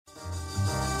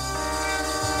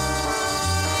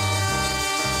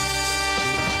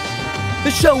The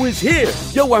show is here.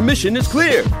 Yo, our mission is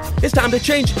clear. It's time to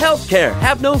change healthcare.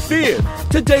 Have no fear.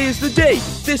 Today is the day.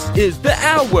 This is the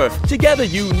hour. Together,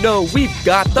 you know we've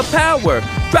got the power.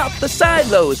 Drop the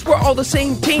silos. We're all the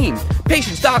same team.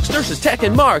 Patients, docs, nurses, tech,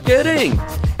 and marketing.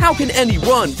 How can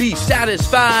anyone be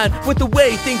satisfied with the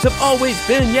way things have always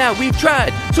been? Yeah, we've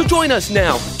tried. So join us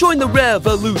now. Join the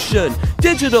revolution.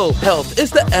 Digital health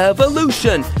is the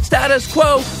evolution. Status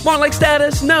quo, more like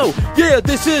status no. Yeah,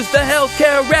 this is the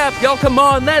healthcare rap. Y'all come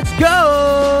on, let's go.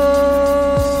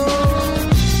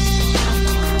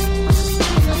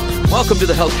 Welcome to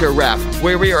the Healthcare Rap,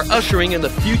 where we are ushering in the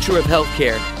future of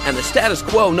healthcare and the status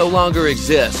quo no longer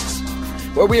exists.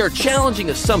 Where we are challenging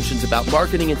assumptions about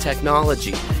marketing and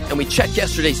technology, and we check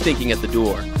yesterday's thinking at the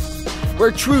door.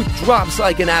 Where truth drops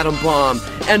like an atom bomb,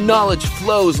 and knowledge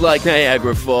flows like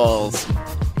Niagara Falls.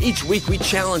 Each week we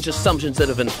challenge assumptions that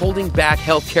have been holding back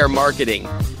healthcare marketing,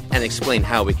 and explain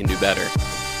how we can do better.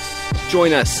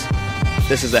 Join us.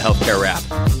 This is the Healthcare Rap.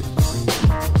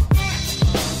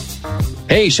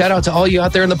 Hey, shout out to all you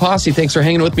out there in the posse. Thanks for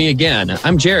hanging with me again.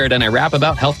 I'm Jared, and I rap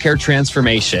about healthcare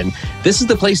transformation. This is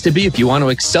the place to be if you want to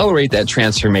accelerate that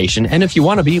transformation and if you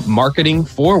want to be marketing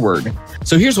forward.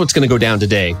 So here's what's going to go down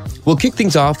today. We'll kick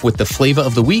things off with the flavor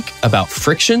of the week about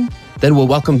friction. Then we'll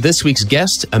welcome this week's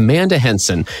guest, Amanda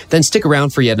Henson. Then stick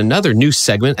around for yet another new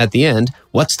segment at the end,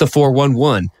 What's the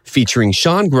 411, featuring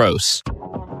Sean Gross.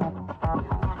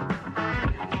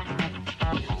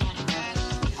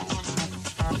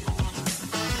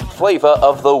 Flavor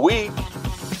of the week.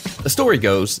 The story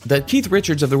goes that Keith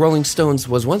Richards of the Rolling Stones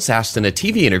was once asked in a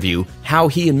TV interview how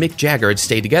he and Mick Jagger had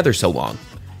stayed together so long.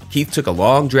 Keith took a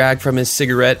long drag from his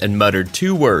cigarette and muttered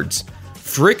two words,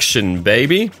 "Friction,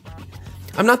 baby."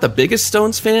 I'm not the biggest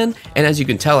Stones fan, and as you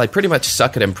can tell, I pretty much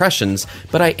suck at impressions,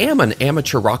 but I am an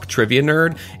amateur rock trivia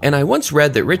nerd, and I once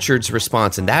read that Richards'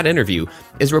 response in that interview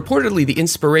is reportedly the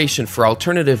inspiration for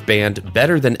alternative band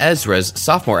Better Than Ezra's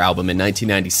sophomore album in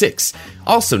 1996,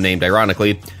 also named,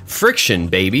 ironically, Friction,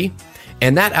 Baby.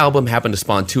 And that album happened to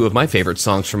spawn two of my favorite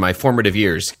songs from my formative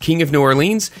years, King of New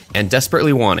Orleans and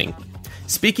Desperately Wanting.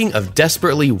 Speaking of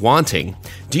desperately wanting,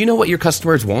 do you know what your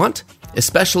customers want?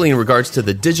 Especially in regards to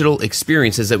the digital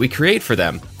experiences that we create for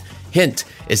them. Hint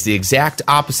is the exact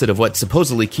opposite of what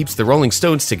supposedly keeps the Rolling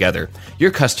Stones together.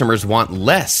 Your customers want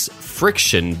less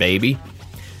friction, baby.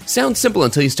 Sounds simple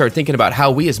until you start thinking about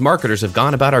how we as marketers have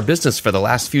gone about our business for the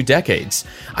last few decades.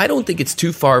 I don't think it's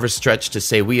too far of a stretch to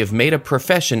say we have made a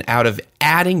profession out of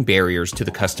adding barriers to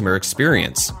the customer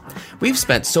experience. We've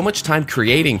spent so much time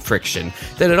creating friction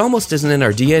that it almost isn't in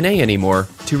our DNA anymore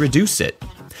to reduce it.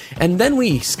 And then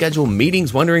we schedule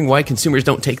meetings wondering why consumers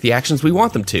don't take the actions we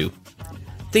want them to.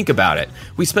 Think about it.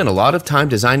 We spend a lot of time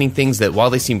designing things that while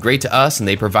they seem great to us and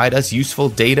they provide us useful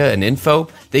data and info,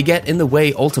 they get in the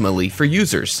way ultimately for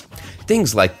users.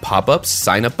 Things like pop-ups,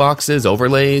 sign-up boxes,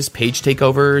 overlays, page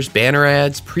takeovers, banner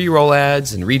ads, pre-roll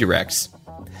ads, and redirects.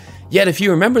 Yet if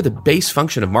you remember the base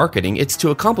function of marketing, it's to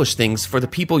accomplish things for the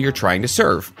people you're trying to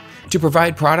serve, to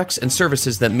provide products and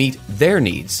services that meet their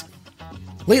needs.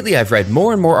 Lately, I've read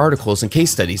more and more articles and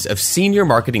case studies of senior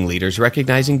marketing leaders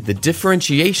recognizing the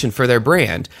differentiation for their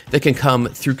brand that can come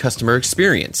through customer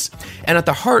experience. And at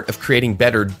the heart of creating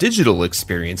better digital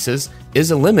experiences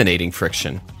is eliminating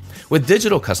friction. With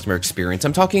digital customer experience,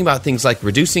 I'm talking about things like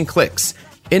reducing clicks,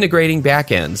 integrating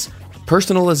backends,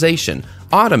 personalization,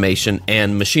 automation,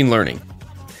 and machine learning.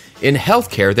 In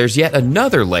healthcare, there's yet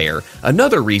another layer,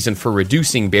 another reason for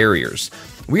reducing barriers.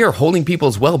 We are holding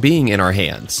people's well-being in our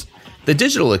hands. The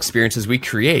digital experiences we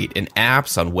create in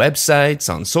apps, on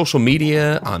websites, on social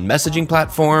media, on messaging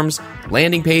platforms,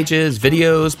 landing pages,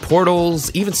 videos,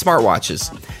 portals, even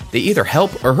smartwatches, they either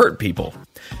help or hurt people.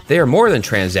 They are more than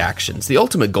transactions. The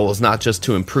ultimate goal is not just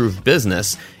to improve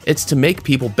business, it's to make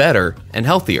people better and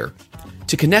healthier,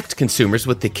 to connect consumers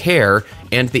with the care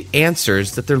and the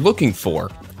answers that they're looking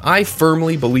for. I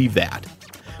firmly believe that.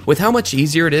 With how much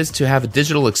easier it is to have a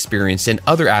digital experience in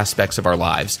other aspects of our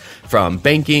lives, from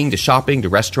banking to shopping to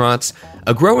restaurants,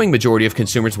 a growing majority of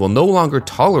consumers will no longer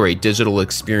tolerate digital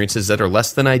experiences that are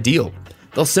less than ideal.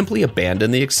 They'll simply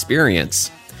abandon the experience,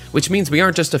 which means we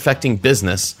aren't just affecting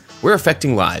business, we're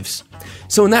affecting lives.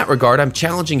 So in that regard, I'm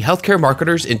challenging healthcare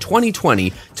marketers in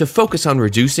 2020 to focus on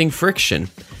reducing friction.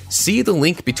 See the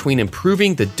link between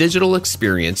improving the digital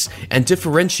experience and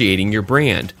differentiating your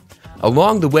brand.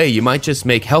 Along the way, you might just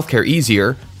make healthcare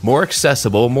easier, more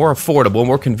accessible, more affordable,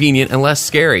 more convenient, and less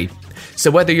scary.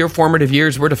 So whether your formative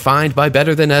years were defined by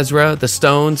Better Than Ezra, the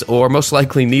Stones, or most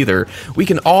likely neither, we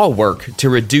can all work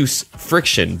to reduce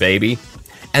friction, baby.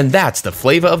 And that's the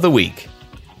flavor of the week.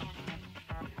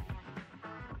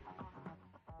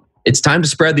 It's time to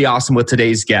spread the awesome with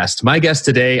today's guest. My guest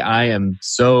today, I am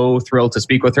so thrilled to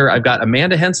speak with her. I've got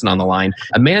Amanda Henson on the line.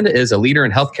 Amanda is a leader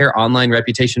in healthcare online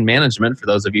reputation management. For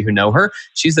those of you who know her,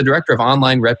 she's the director of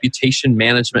online reputation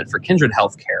management for Kindred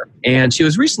Healthcare. And she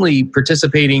was recently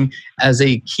participating as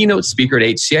a keynote speaker at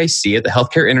HCIC at the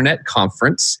Healthcare Internet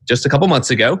Conference just a couple months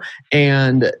ago.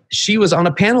 And she was on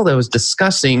a panel that was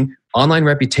discussing online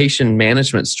reputation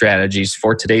management strategies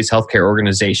for today's healthcare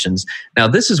organizations. Now,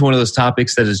 this is one of those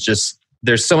topics that is just,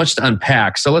 there's so much to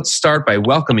unpack. So let's start by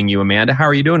welcoming you, Amanda. How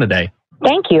are you doing today?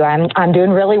 Thank you. I'm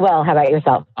doing really well. How about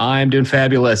yourself? I'm doing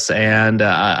fabulous. And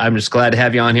I'm just glad to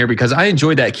have you on here because I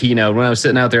enjoyed that keynote. When I was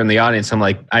sitting out there in the audience, I'm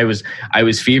like, I was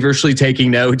feverishly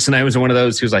taking notes, and I was one of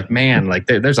those who's like, man, like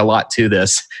there's a lot to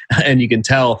this. And you can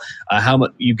tell how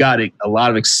much you got a lot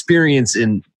of experience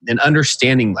in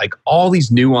understanding like all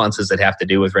these nuances that have to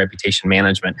do with reputation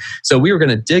management. So we were going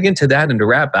to dig into that into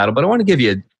Rap Battle, but I want to give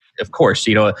you, of course,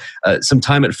 some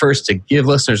time at first to give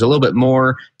listeners a little bit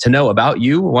more to know about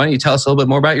you. Why don't you tell us a little bit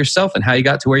more about yourself and how you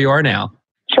got to where you are now?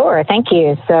 Sure. Thank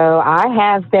you. So I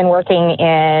have been working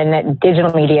in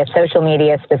digital media, social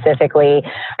media specifically,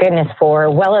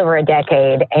 for well over a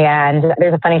decade. And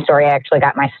there's a funny story. I actually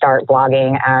got my start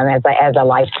blogging as a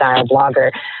lifestyle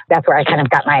blogger. That's where I kind of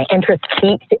got my interest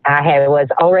peaked. I was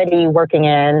already working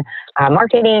in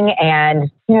marketing,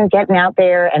 and getting out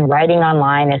there and writing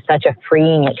online is such a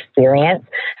freeing experience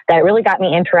that it really got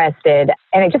me interested.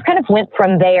 And it just kind of went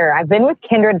from there. I've been with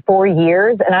Kindred 4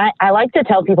 years, and I like to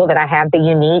tell people that I have the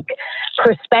unique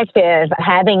perspective,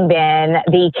 having been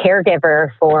the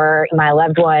caregiver for my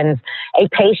loved ones, a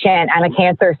patient, I'm a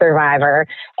cancer survivor.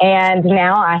 And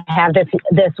now I have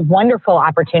this wonderful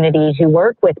opportunity to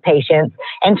work with patients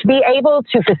and to be able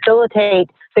to facilitate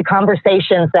the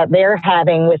conversations that they're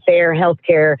having with their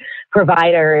healthcare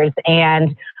providers,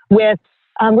 and with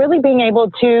really being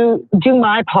able to do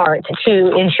my part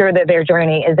to ensure that their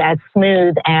journey is as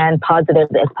smooth and positive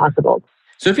as possible.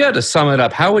 So if you had to sum it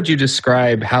up, how would you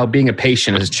describe how being a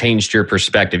patient has changed your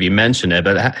perspective? You mentioned it,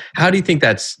 but how do you think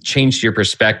that's changed your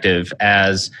perspective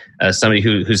as somebody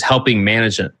who's helping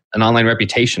manage an online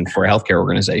reputation for a healthcare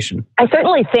organization? I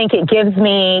certainly think it gives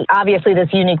me, obviously, this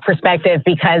unique perspective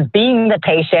because being the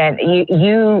patient,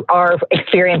 you are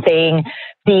experiencing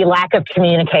the lack of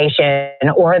communication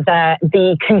or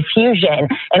the confusion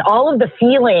and all of the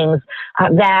feelings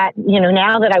that,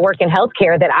 now that I work in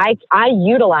healthcare, that I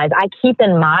utilize, I keep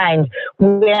in mind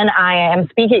when I am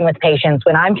speaking with patients,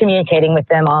 when I'm communicating with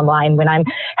them online, when I'm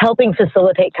helping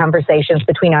facilitate conversations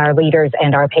between our leaders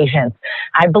and our patients.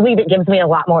 I believe it gives me a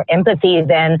lot more empathy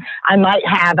than I might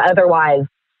have otherwise.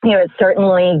 It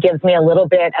certainly gives me a little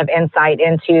bit of insight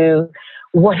into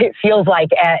what it feels like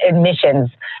at admissions,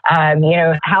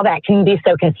 how that can be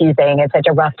so confusing. It's such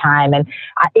a rough time. And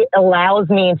it allows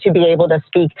me to be able to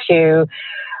speak to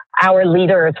our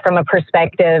leaders from a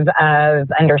perspective of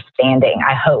understanding,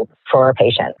 I hope, for our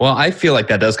patients. Well, I feel like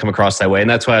that does come across that way. And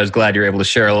that's why I was glad you're able to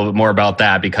share a little bit more about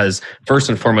that, because first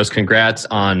and foremost, congrats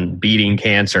on beating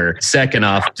cancer. Second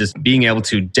off, just being able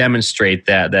to demonstrate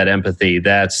that empathy,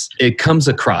 it comes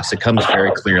across, it comes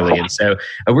very clearly. And so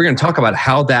we're going to talk about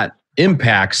how that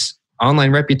impacts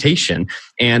online reputation.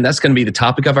 And that's going to be the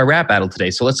topic of our Rap Battle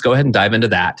today. So let's go ahead and dive into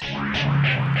that.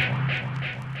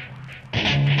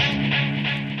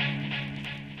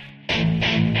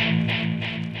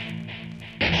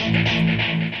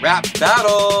 Rap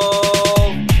Battle!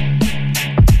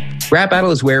 Rap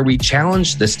Battle is where we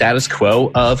challenge the status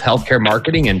quo of healthcare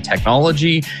marketing and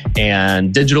technology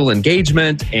and digital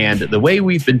engagement and the way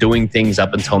we've been doing things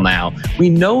up until now. We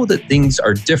know that things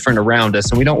are different around us,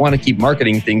 and we don't want to keep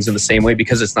marketing things in the same way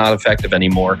because it's not effective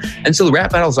anymore. And so the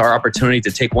Rap Battle is our opportunity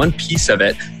to take one piece of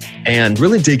it and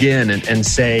really dig in and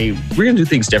say, we're going to do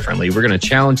things differently. We're going to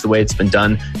challenge the way it's been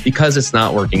done because it's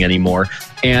not working anymore.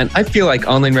 And I feel like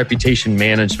online reputation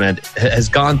management has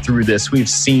gone through this. We've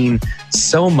seen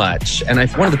so much. And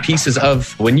one of the pieces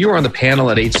of when you were on the panel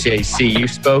at HCIC, you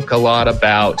spoke a lot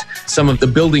about some of the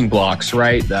building blocks,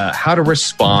 right? How to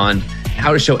respond,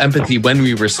 how to show empathy when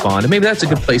we respond. And maybe that's a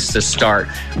good place to start.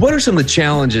 What are some of the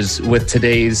challenges with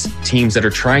today's teams that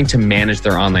are trying to manage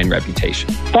their online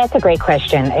reputation? That's a great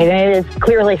question. And it is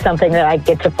clearly something that I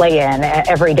get to play in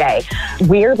every day.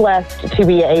 We're blessed to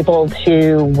be able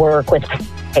to work with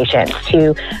patients,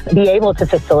 to be able to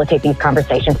facilitate these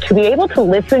conversations, to be able to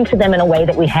listen to them in a way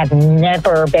that we have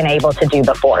never been able to do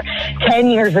before. 10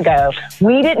 years ago,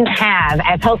 we didn't have,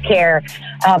 as healthcare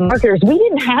marketers, we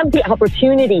didn't have the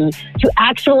opportunity to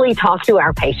actually talk to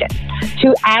our patients,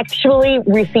 to actually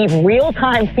receive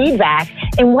real-time feedback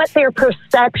in what their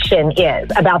perception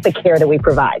is about the care that we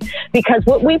provide. Because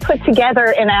what we put together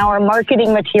in our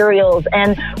marketing materials,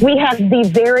 and we have the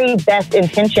very best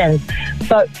intentions,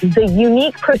 but the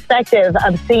unique perspective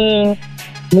of seeing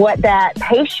what that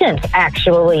patient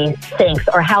actually thinks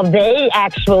or how they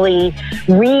actually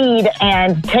read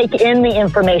and take in the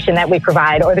information that we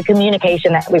provide or the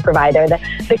communication that we provide or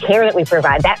the care that we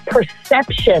provide. That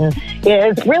perception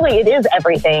it is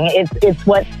everything. It's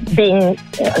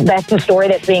that's the story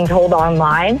that's being told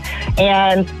online.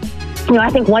 And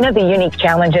I think one of the unique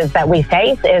challenges that we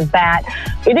face is that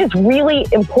it is really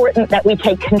important that we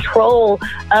take control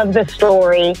of the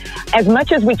story as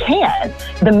much as we can.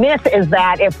 The myth is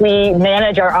that if we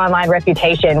manage our online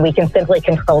reputation, we can simply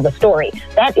control the story.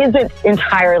 That isn't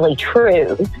entirely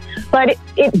true, but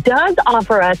it does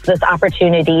offer us this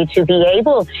opportunity to be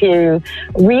able to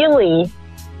really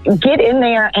get in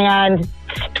there and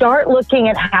start looking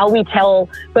at how we tell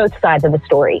both sides of the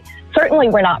story. Certainly,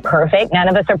 we're not perfect. None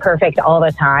of us are perfect all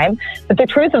the time. But the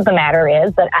truth of the matter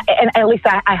is that, and at least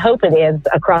I hope it is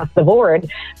across the board,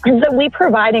 is that we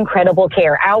provide incredible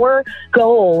care. Our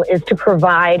goal is to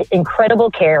provide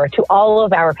incredible care to all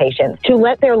of our patients, to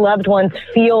let their loved ones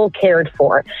feel cared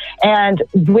for. And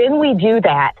when we do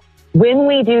that,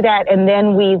 and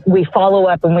then we follow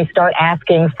up and we start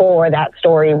asking for that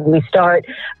story, we start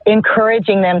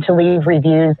encouraging them to leave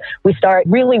reviews, we start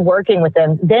really working with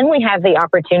them, then we have the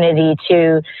opportunity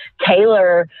to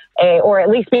tailor or at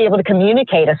least be able to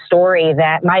communicate a story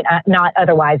that might not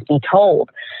otherwise be told.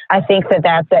 I think that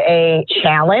that's a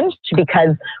challenge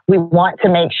because we want to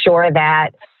make sure that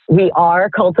we are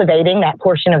cultivating that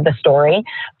portion of the story,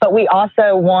 but we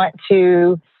also want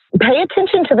to pay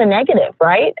attention to the negative,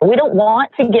 right? We don't want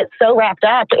to get so wrapped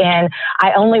up in,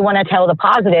 I only want to tell the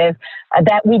positive,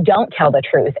 that we don't tell the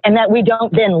truth and that we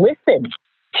don't then listen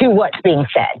to what's being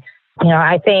said.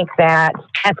 I think that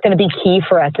that's going to be key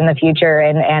for us in the future.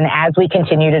 And as we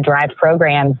continue to drive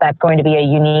programs, that's going to be a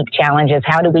unique challenge is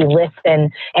how do we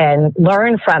listen and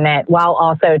learn from it while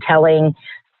also telling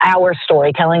our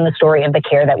story, telling the story of the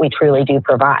care that we truly do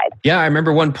provide. Yeah, I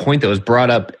remember one point that was brought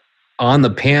up on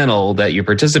the panel that you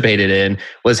participated in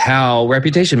was how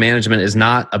reputation management is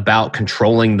not about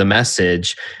controlling the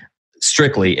message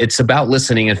strictly. It's about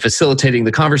listening and facilitating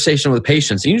the conversation with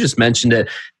patients. And you just mentioned it.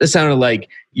 This sounded like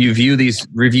you view these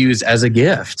reviews as a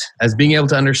gift, as being able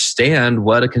to understand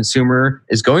what a consumer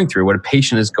is going through, what a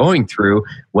patient is going through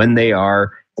when they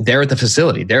are there at the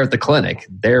facility, there at the clinic,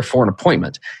 there for an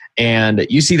appointment. And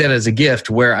you see that as a gift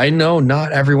where I know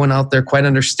not everyone out there quite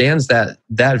understands that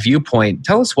viewpoint.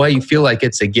 Tell us why you feel like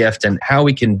it's a gift and how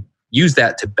we can use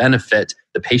that to benefit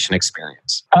the patient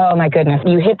experience. Oh my goodness,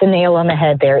 you hit the nail on the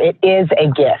head there. It is a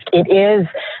gift. It is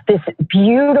this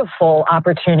beautiful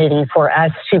opportunity for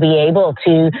us to be able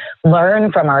to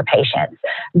learn from our patients.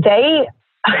 They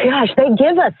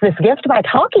give us this gift by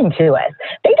talking to us.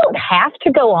 They don't have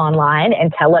to go online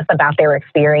and tell us about their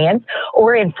experience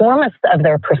or inform us of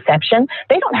their perception.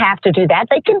 They don't have to do that.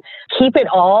 They can keep it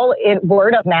all in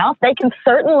word of mouth. They can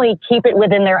certainly keep it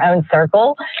within their own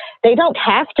circle. They don't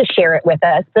have to share it with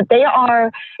us, but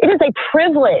it is a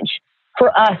privilege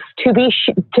for us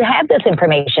to have this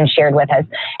information shared with us.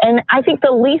 And I think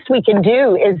the least we can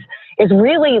do is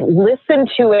really listen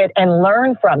to it and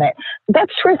learn from it.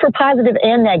 That's true for positive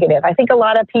and negative. I think a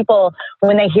lot of people,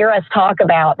 when they hear us talk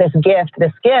about this gift,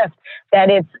 that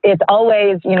it's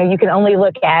always, you can only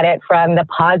look at it from the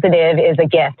positive is a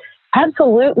gift.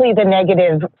 Absolutely, the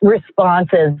negative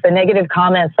responses, the negative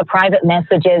comments, the private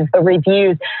messages, the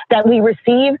reviews that we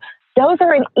receive, those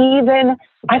are an even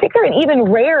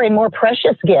rare and more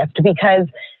precious gift because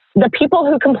the people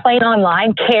who complain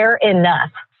online care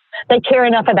enough. They care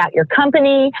enough about your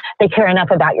company. They care enough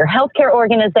about your healthcare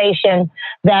organization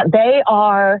that they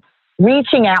are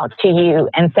reaching out to you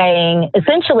and saying,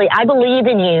 essentially, I believe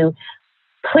in you.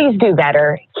 Please do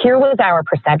better. Here was our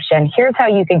perception. Here's how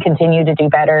you can continue to do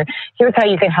better. Here's how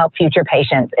you can help future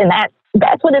patients. And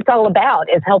that's what it's all about,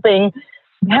 is helping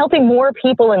more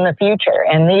people in the future.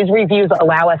 And these reviews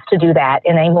allow us to do that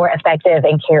in a more effective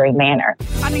and caring manner.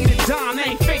 I need a dime,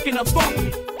 ain't faking a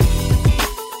phone.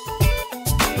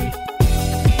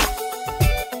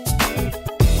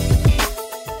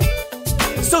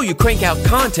 So you crank out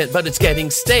content, but it's getting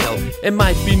stale. It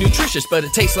might be nutritious, but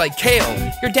it tastes like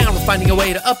kale. You're down with finding a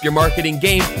way to up your marketing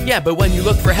game. Yeah, but when you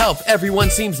look for help, everyone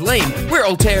seems lame. We're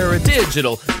Ultera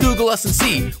Digital. Google us and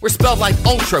see. We're spelled like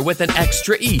Ultra with an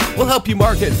extra E. We'll help you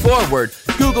market forward.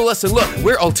 Google us and look.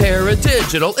 We're Ultera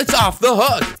Digital. It's off the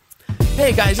hook.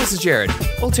 Hey guys, this is Jared.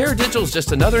 Ultera Digital is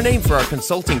just another name for our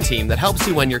consulting team that helps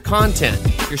you when your content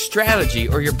your strategy,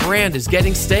 or your brand is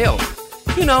getting stale.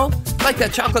 You know, like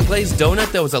that chocolate glazed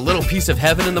donut that was a little piece of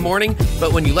heaven in the morning,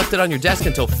 but when you left it on your desk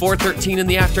until 4:13 in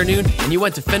the afternoon and you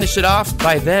went to finish it off,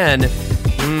 by then,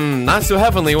 not so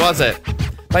heavenly, was it?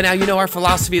 By now, you know our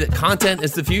philosophy that content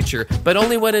is the future, but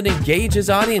only when it engages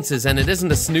audiences and it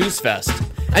isn't a snooze fest.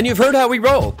 And you've heard how we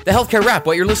roll. The Healthcare Wrap,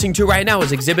 what you're listening to right now,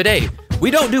 is Exhibit A. We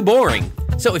don't do boring.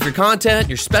 So if your content,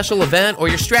 your special event, or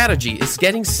your strategy is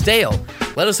getting stale,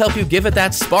 let us help you give it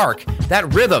that spark,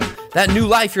 that rhythm, that new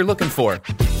life you're looking for.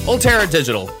 Ulterra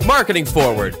Digital, marketing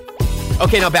forward.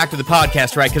 Okay, now back to the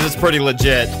podcast, right? Because it's pretty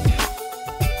legit.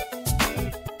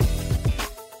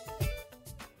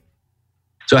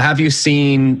 So have you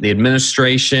seen the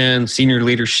administration, senior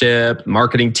leadership,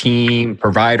 marketing team,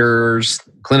 providers,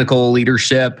 clinical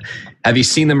leadership? Have you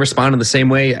seen them respond in the same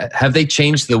way? Have they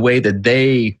changed the way that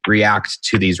they react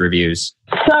to these reviews?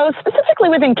 So specifically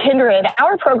within Kindred,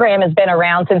 our program has been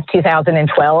around since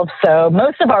 2012. So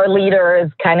most of our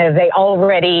leaders they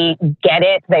already get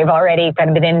it. They've already kind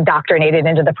of been indoctrinated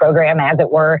into the program, as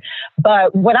it were.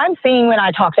 But what I'm seeing when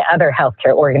I talk to other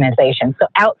healthcare organizations, so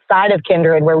outside of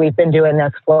Kindred, where we've been doing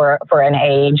this for an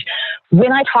age,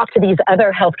 when I talk to these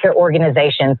other healthcare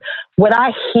organizations, what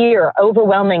I hear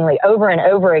overwhelmingly over and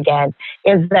over again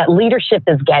is that leadership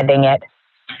is getting it.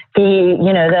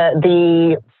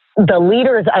 The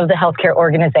leaders of the healthcare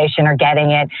organization are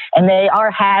getting it, and they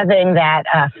are having that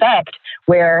effect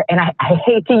where, and I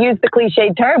hate to use the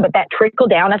cliched term, but that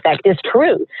trickle-down effect is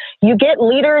true. You get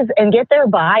leaders and get their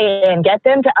buy-in, get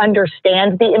them to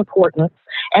understand the importance,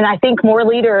 and I think more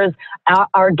leaders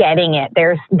are getting it.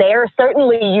 They're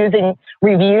certainly using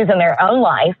reviews in their own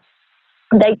life.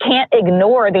 They can't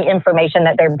ignore the information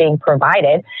that they're being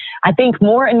provided. I think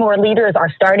more and more leaders are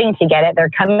starting to get it. They're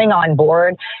coming on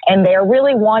board, and they're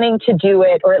really wanting to do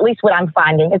it, or at least what I'm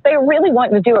finding is they really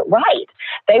want to do it right.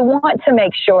 They want to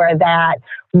make sure that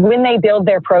when they build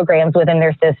their programs within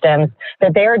their systems,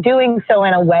 that they're doing so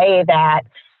in a way that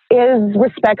is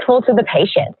respectful to the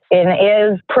patient and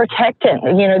is protecting,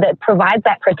 that provides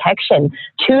that protection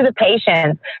to the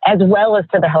patients as well as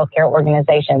to the healthcare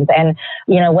organizations. And,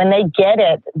 when they get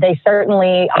it, they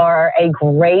certainly are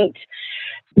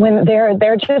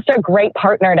they're just a great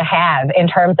partner to have in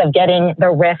terms of getting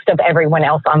the rest of everyone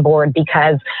else on board,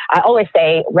 because I always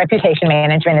say reputation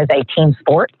management is a team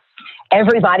sport.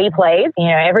 Everybody plays,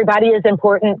 everybody is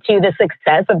important to the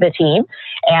success of the team.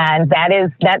 And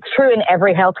that's true in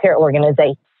every healthcare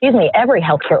organization. Every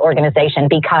healthcare organization,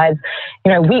 because,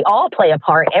 we all play a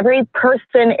part. Every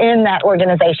person in that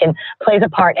organization plays a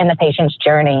part in the patient's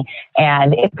journey.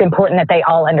 And it's important that they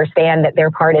all understand that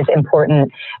their part is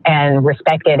important and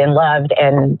respected and loved,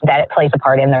 and that it plays a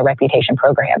part in their reputation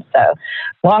program. So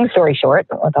long story short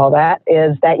with all that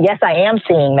is that, yes, I am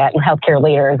seeing that healthcare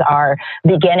leaders are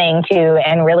beginning to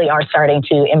and really are starting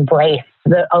to embrace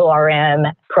the ORM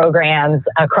programs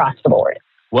across the board.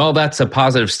 Well, that's a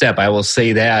positive step. I will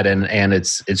say that, and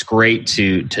it's great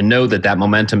to know that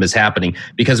momentum is happening,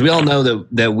 because we all know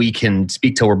that we can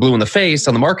speak till we're blue in the face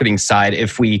on the marketing side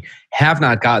if we have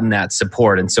not gotten that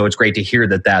support. And so it's great to hear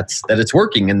that it's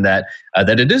working, and that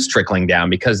it is trickling down,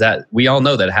 because that we all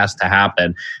know that it has to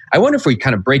happen. I wonder if we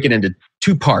kind of break it into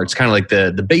two parts, kind of like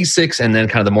the basics and then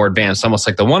kind of the more advanced, almost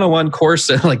like the 101 course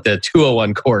and like the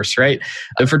 201 course, right?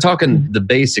 If we're talking the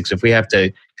basics, if we have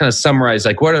to kind of summarize,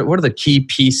 like what are the key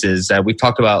pieces? We've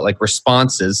talked about like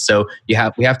responses. So we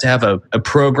have to have a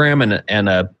program and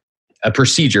a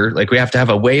procedure. Like we have to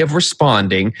have a way of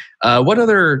responding. What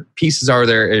other pieces are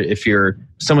there if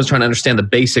someone's trying to understand the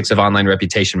basics of online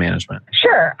reputation management?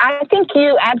 Sure. I think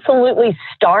you absolutely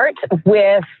start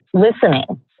with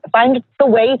listening. Find the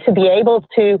way to be able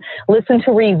to listen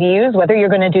to reviews, whether you're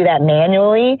going to do that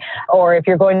manually or if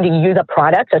you're going to use a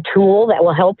product, a tool that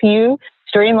will help you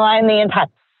streamline the entire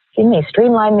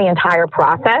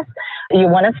process. You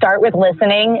want to start with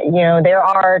listening. There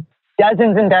are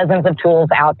dozens and dozens of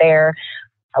tools out there.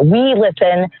 We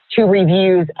listen to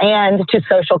reviews and to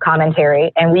social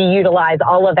commentary, and we utilize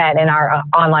all of that in our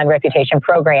online reputation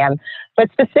program. But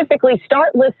specifically,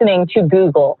 start listening to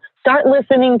Google. Start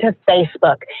listening to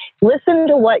Facebook. Listen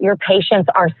to what your patients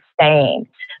are saying.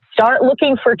 Start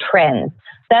looking for trends.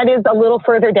 That is a little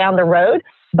further down the road.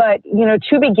 But,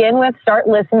 to begin with, start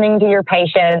listening to your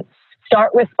patients.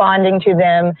 Start responding to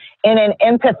them in an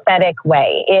empathetic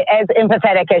way, as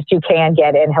empathetic as you can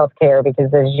get in healthcare,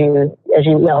 because as you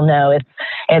well know,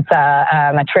 it's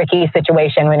a tricky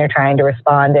situation when you're trying to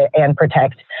respond and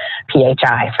protect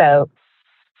PHI. So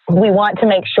we want to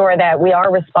make sure that we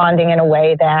are responding in a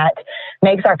way that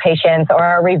makes our patients or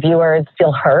our reviewers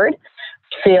feel heard,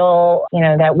 feel,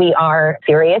 that we are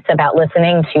serious about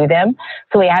listening to them.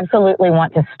 So we absolutely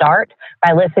want to start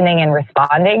by listening and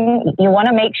responding. You want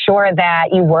to make sure that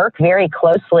you work very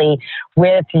closely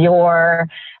with your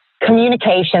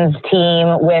communications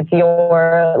team, with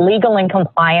your legal and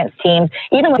compliance teams,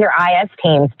 even with your IS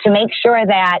teams, to make sure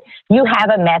that you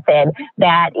have a method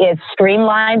that is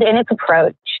streamlined in its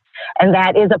approach and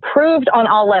that is approved on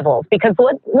all levels. Because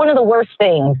one of the worst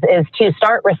things is to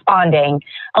start responding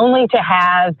only to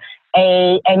have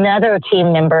another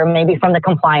team member, maybe from the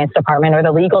compliance department or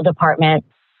the legal department,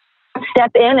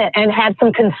 step in and have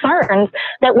some concerns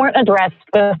that weren't addressed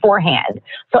beforehand.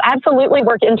 So absolutely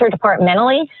work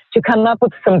interdepartmentally to come up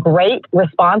with some great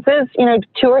responses, 2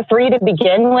 or 3 to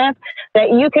begin with,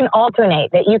 that you can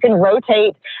alternate, that you can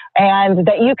rotate, and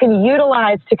that you can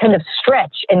utilize to kind of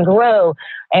stretch and grow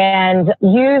and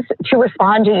use to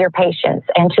respond to your patients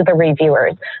and to the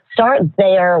reviewers. Start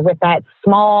there with that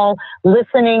small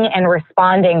listening and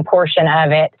responding portion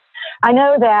of it. I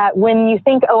know that when you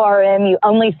think ORM, you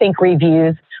only think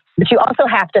reviews, but you also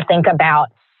have to think about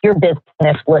your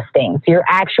business listings, your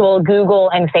actual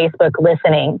Google and Facebook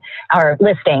listings.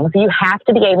 You have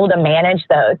to be able to manage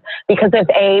those, because if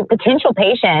a potential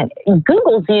patient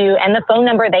Googles you and the phone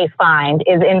number they find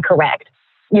is incorrect,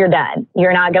 you're done.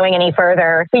 You're not going any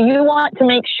further. So you want to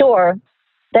make sure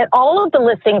that all of the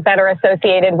listings that are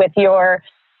associated with your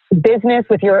business,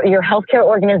 with your healthcare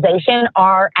organization,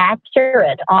 are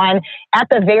accurate at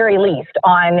the very least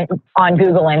on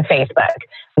Google and Facebook.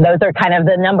 Those are kind of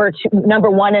the number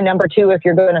 1 and number 2. If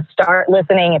you're going to start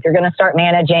listening, if you're going to start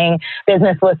managing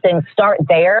business listings, start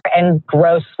there and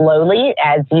grow slowly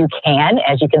as you can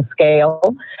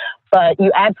scale. But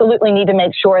you absolutely need to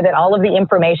make sure that all of the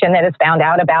information that is found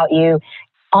out about you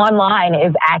online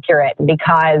is accurate,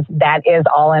 because that is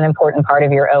all an important part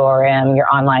of your ORM, your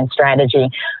online strategy,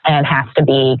 and has to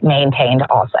be maintained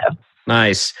also.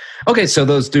 Nice. Okay, so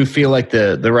those do feel like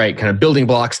the right kind of building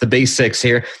blocks, the basics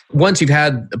here. Once you've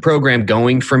had the program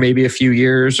going for maybe a few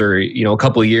years or a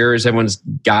couple of years, everyone's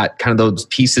got kind of those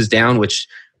pieces down, which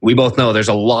we both know there's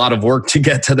a lot of work to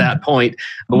get to that point.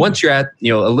 But once you're at,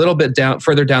 a little bit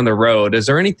further down the road, is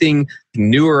there anything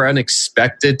new or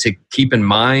unexpected to keep in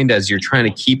mind as you're trying to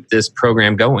keep this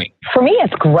program going? For me,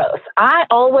 it's growth. I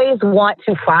always want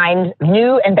to find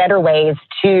new and better ways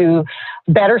to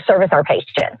better service our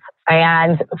patients.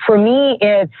 And for me,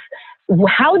 it's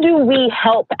how do we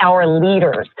help our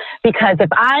leaders? Because if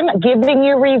I'm giving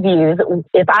you reviews,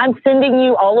 if I'm sending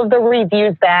you all of the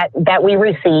reviews that we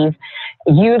receive,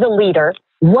 you, the leader,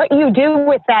 what you do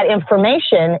with that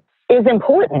information is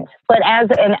important. But as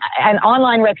an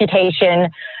online reputation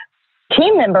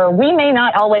team member, we may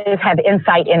not always have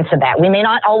insight into that. We may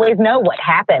not always know what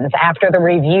happens after the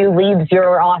review leaves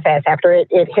your office, after it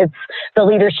hits the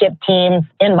leadership team's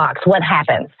inbox. What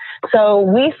happens? So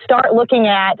we start looking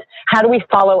at, how do we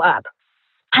follow up?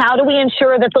 How do we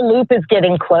ensure that the loop is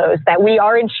getting closed, that we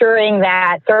are ensuring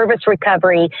that service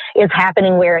recovery is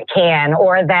happening where it can,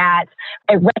 or that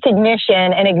a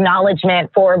recognition and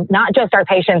acknowledgement for not just our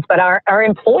patients, but our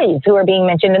employees who are being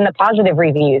mentioned in the positive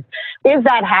reviews? Is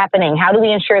that happening? How do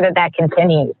we ensure that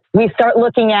continues? We start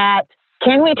looking at,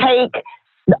 can we take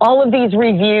all of these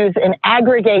reviews and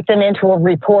aggregate them into a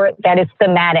report that is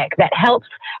thematic, that helps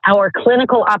our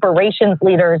clinical operations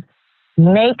leaders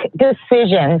make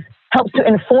decisions, helps to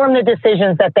inform the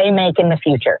decisions that they make in the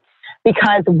future.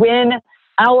 Because when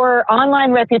our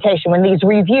online reputation, when these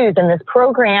reviews and this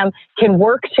program can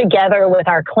work together with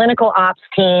our clinical ops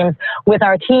teams, with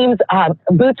our teams,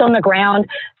 boots on the ground,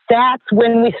 that's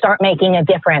when we start making a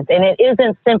difference. And it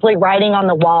isn't simply writing on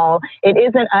the wall. It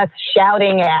isn't us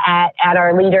shouting at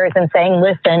our leaders and saying,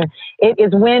 listen. It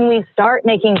is when we start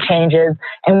making changes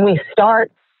and we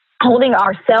start holding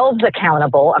ourselves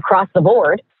accountable across the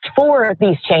board for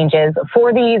these changes,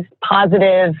 for these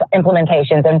positive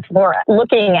implementations, and for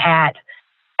looking at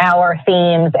our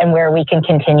themes and where we can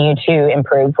continue to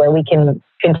improve, where we can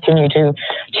continue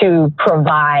to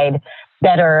provide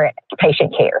better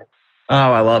patient care.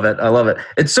 Oh, I love it. I love it.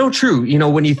 It's so true.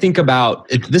 When you think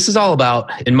about it, this is all about,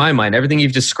 in my mind, everything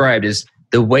you've described is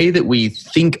the way that we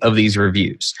think of these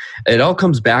reviews. It all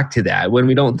comes back to that. When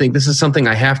we don't think this is something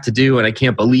I have to do and I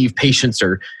can't believe patients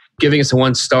are giving us a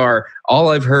 1 star. All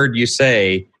I've heard you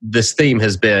say, this theme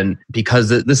has been, because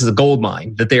this is a gold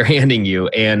mine that they're handing you,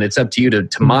 and it's up to you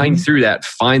to mine through that,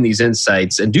 find these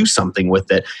insights and do something with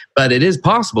it. But it is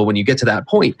possible when you get to that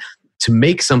point to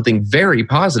make something very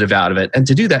positive out of it. And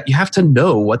to do that, you have to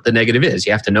know what the negative is.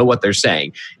 You have to know what they're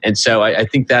saying. And so I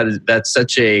think that's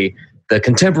such the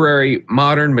contemporary,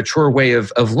 modern, mature way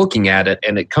of looking at it.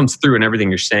 And it comes through in everything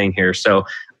you're saying here. So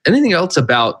anything else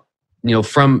about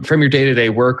from your day-to-day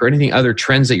work or anything other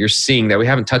trends that you're seeing that we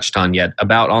haven't touched on yet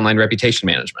about online reputation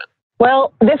management?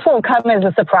 Well, this won't come as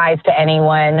a surprise to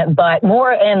anyone, but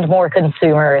more and more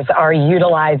consumers are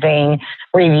utilizing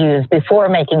reviews before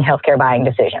making healthcare buying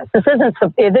decisions. This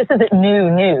isn't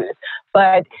new news,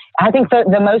 but I think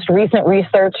the most recent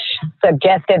research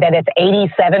suggested that it's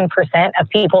 87% of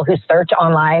people who search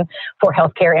online for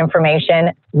healthcare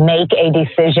information make a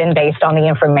decision based on the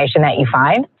information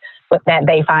that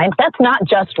they find. That's not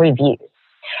just reviews.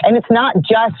 And it's not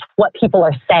just what people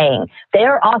are saying.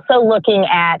 They're also looking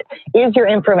at, is your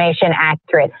information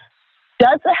accurate?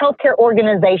 Does the healthcare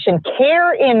organization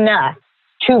care enough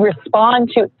to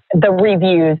respond to the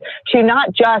reviews, to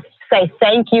not just say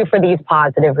thank you for these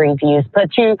positive reviews, but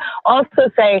to also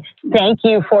say thank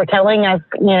you for telling us,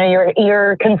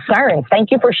 your concerns.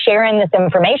 Thank you for sharing this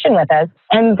information with us.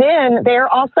 And then they're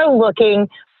also looking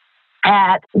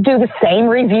at, do the same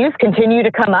reviews continue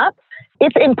to come up?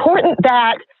 It's important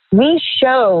that we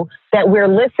show that we're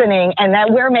listening and that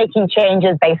we're making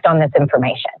changes based on this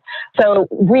information. So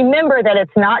remember that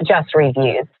it's not just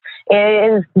reviews.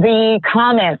 It is the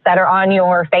comments that are on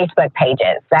your Facebook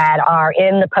pages, that are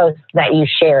in the posts that you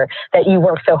share, that you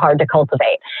work so hard to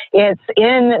cultivate. It's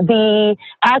in the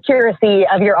accuracy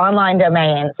of your online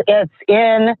domains. It's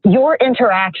in your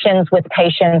interactions with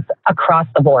patients across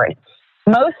the board.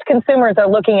 Most consumers are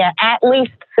looking at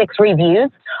least 6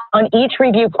 reviews on each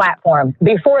review platform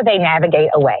before they navigate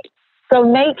away. So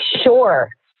make sure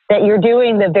that you're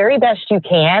doing the very best you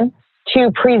can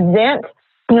to present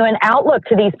an outlook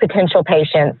to these potential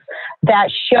patients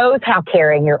that shows how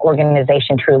caring your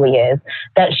organization truly is,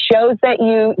 that shows that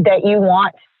you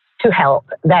want to help,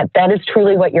 that is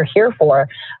truly what you're here for.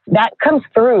 That comes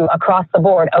through across the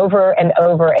board over and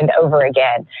over and over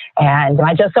again. And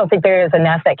I just don't think there is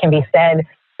enough that can be said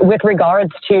with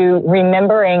regards to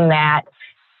remembering that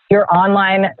your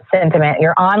online sentiment,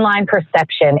 your online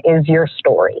perception is your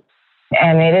story.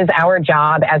 And it is our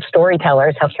job as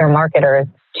storytellers, healthcare marketers,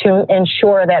 to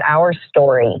ensure that our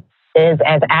story is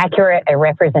as accurate a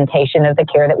representation of the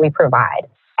care that we provide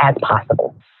as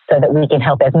possible, so that we can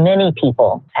help as many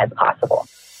people as possible.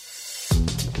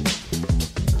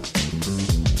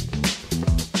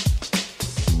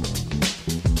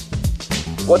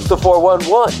 What's the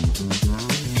 411?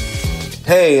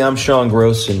 Hey, I'm Sean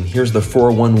Gross, and here's the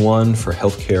 411 for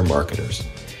healthcare marketers.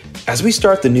 As we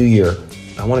start the new year,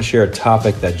 I want to share a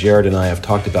topic that Jared and I have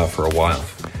talked about for a while.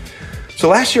 So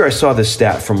last year I saw this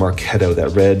stat from Marketo that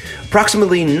read,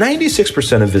 approximately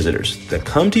 96% of visitors that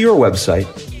come to your website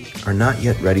are not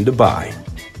yet ready to buy,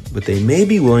 but they may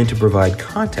be willing to provide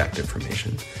contact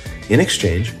information in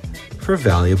exchange for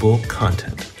valuable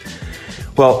content.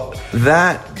 Well,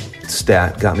 that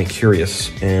stat got me curious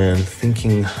and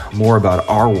thinking more about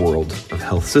our world of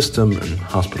health system and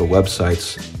hospital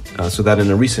websites, so that in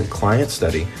a recent client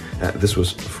study, this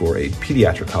was for a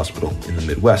pediatric hospital in the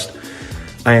Midwest,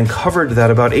 I uncovered that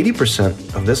about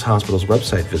 80% of this hospital's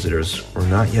website visitors were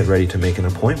not yet ready to make an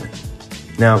appointment.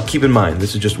 Now, keep in mind,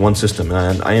 this is just one system,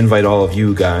 and I invite all of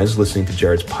you guys listening to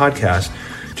Jared's podcast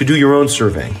to do your own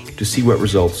survey to see what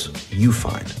results you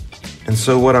find. And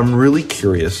so what I'm really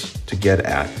curious to get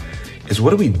at is,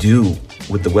 what do we do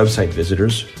with the website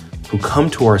visitors who come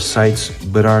to our sites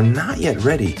but are not yet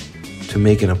ready to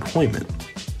make an appointment?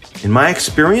 In my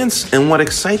experience, and what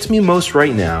excites me most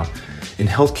right now in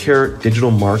healthcare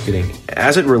digital marketing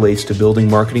as it relates to building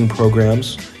marketing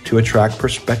programs to attract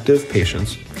prospective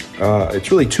patients,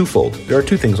 it's really twofold. There are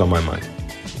 2 things on my mind.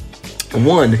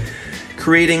 One,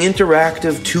 creating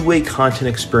interactive two-way content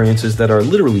experiences that are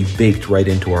literally baked right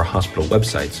into our hospital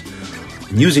websites,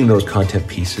 and using those content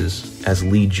pieces as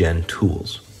lead gen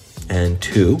tools. And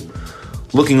 2,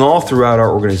 looking all throughout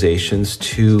our organizations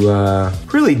to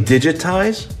really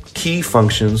digitize key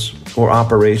functions or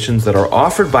operations that are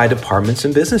offered by departments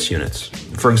and business units.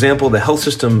 For example, the health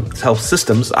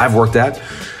systems I've worked at,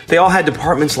 they all had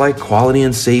departments like quality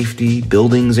and safety,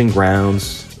 buildings and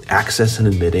grounds, access and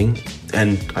admitting,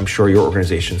 and I'm sure your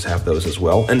organizations have those as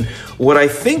well. And what I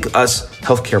think us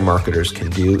healthcare marketers can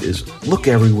do is look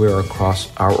everywhere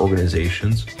across our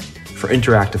organizations for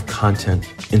interactive content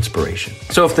inspiration.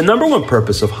 So if the number one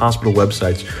purpose of hospital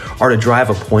websites are to drive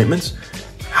appointments,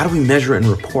 how do we measure and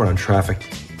report on traffic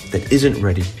that isn't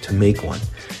ready to make one?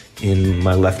 In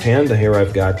my left hand, here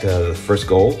I've got the first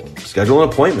goal, schedule an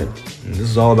appointment. And this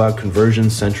is all about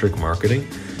conversion-centric marketing.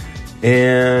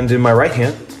 And in my right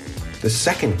hand, the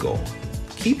second goal,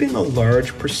 keeping a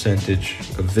large percentage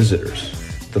of visitors,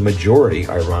 the majority,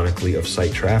 ironically, of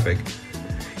site traffic,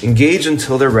 engaged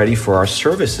until they're ready for our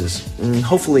services. And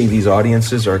hopefully these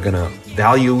audiences are going to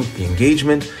value the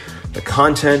engagement, the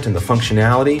content and the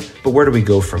functionality, but where do we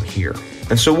go from here?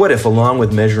 And so what if, along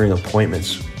with measuring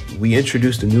appointments, we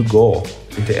introduced a new goal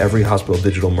into every hospital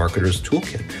digital marketer's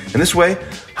toolkit? And this way,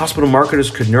 hospital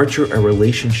marketers could nurture a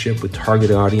relationship with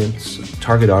target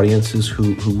audiences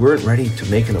who weren't ready to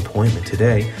make an appointment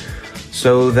today,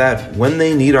 so that when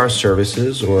they need our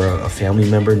services or a family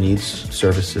member needs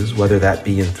services, whether that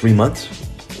be in 3 months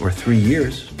or 3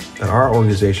 years, that our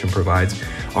organization provides,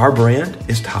 our brand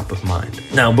is top of mind.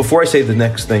 Now, before I say the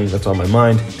next thing that's on my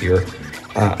mind here,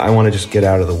 I want to just get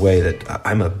out of the way that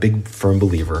I'm a big, firm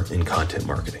believer in content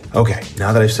marketing. Okay,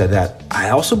 now that I've said that, I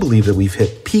also believe that we've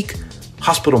hit peak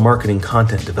hospital marketing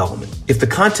content development. If the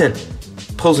content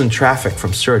pulls in traffic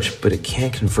from search, but it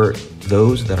can't convert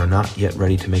those that are not yet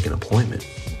ready to make an appointment,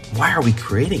 why are we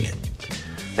creating it?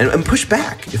 And push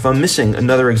back if I'm missing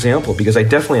another example, because I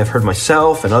definitely have heard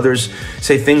myself and others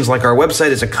say things like our website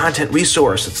is a content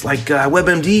resource. It's like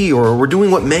WebMD, or we're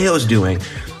doing what Mayo's doing.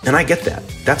 And I get that.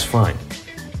 That's fine.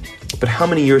 But how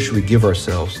many years should we give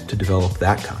ourselves to develop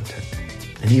that content?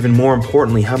 And even more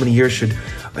importantly, how many years should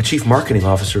a chief marketing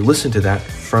officer listen to that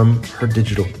from her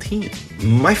digital team?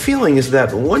 My feeling is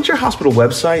that once your hospital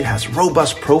website has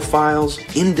robust profiles,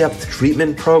 in-depth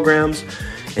treatment programs,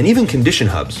 and even condition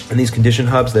hubs. And these condition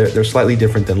hubs, they're slightly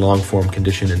different than long-form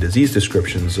condition and disease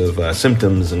descriptions of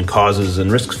symptoms and causes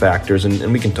and risk factors.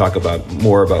 And we can talk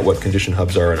more about what condition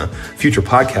hubs are in a future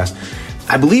podcast.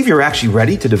 I believe you're actually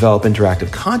ready to develop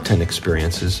interactive content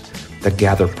experiences that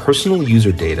gather personal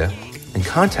user data and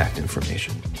contact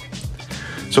information.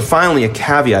 So finally, a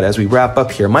caveat as we wrap up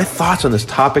here. My thoughts on this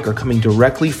topic are coming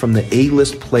directly from the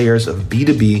A-list players of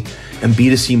B2B and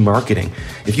B2C marketing.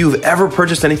 If you've ever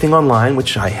purchased anything online,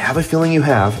 which I have a feeling you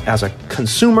have, as a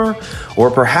consumer,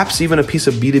 or perhaps even a piece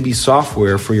of B2B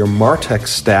software for your MarTech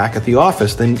stack at the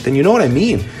office, then you know what I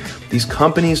mean. These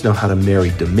companies know how to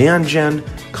marry demand gen,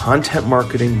 content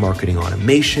marketing, marketing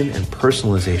automation, and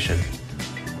personalization.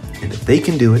 And if they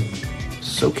can do it,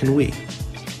 so can we.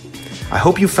 I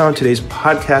hope you found today's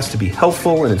podcast to be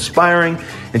helpful and inspiring.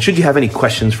 And should you have any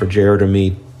questions for Jared or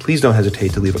me, please don't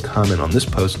hesitate to leave a comment on this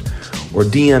post or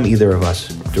DM either of us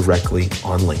directly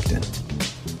on LinkedIn.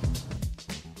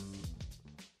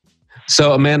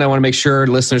 So, Amanda, I want to make sure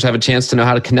listeners have a chance to know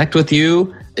how to connect with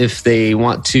you. If they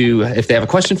have a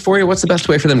question for you, what's the best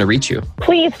way for them to reach you?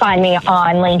 Please find me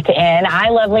on LinkedIn. I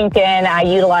love LinkedIn. I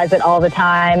utilize it all the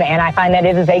time, and I find that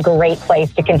it is a great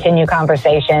place to continue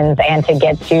conversations and to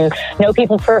get to know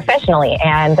people professionally.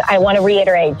 And I want to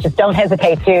reiterate, just don't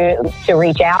hesitate to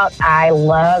reach out. I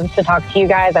love to talk to you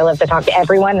guys. I love to talk to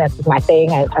everyone. This is my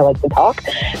thing. I like to talk.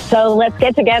 So let's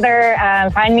get together,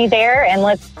 find me there, and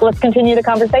let's continue the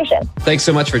conversation. Thanks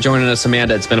so much for joining us,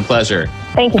 Amanda. It's been a pleasure.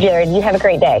 Thank you, Jared. You have a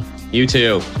great day. You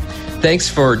too. Thanks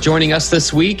for joining us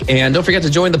this week. And don't forget to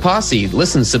join the posse.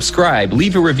 Listen, subscribe,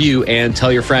 leave a review, and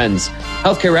tell your friends.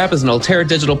 Healthcare Rap is an Altera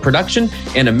Digital production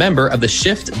and a member of the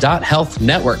Shift.Health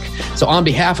Network. So on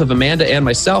behalf of Amanda and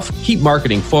myself, keep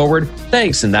marketing forward.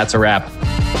 Thanks, and that's a wrap.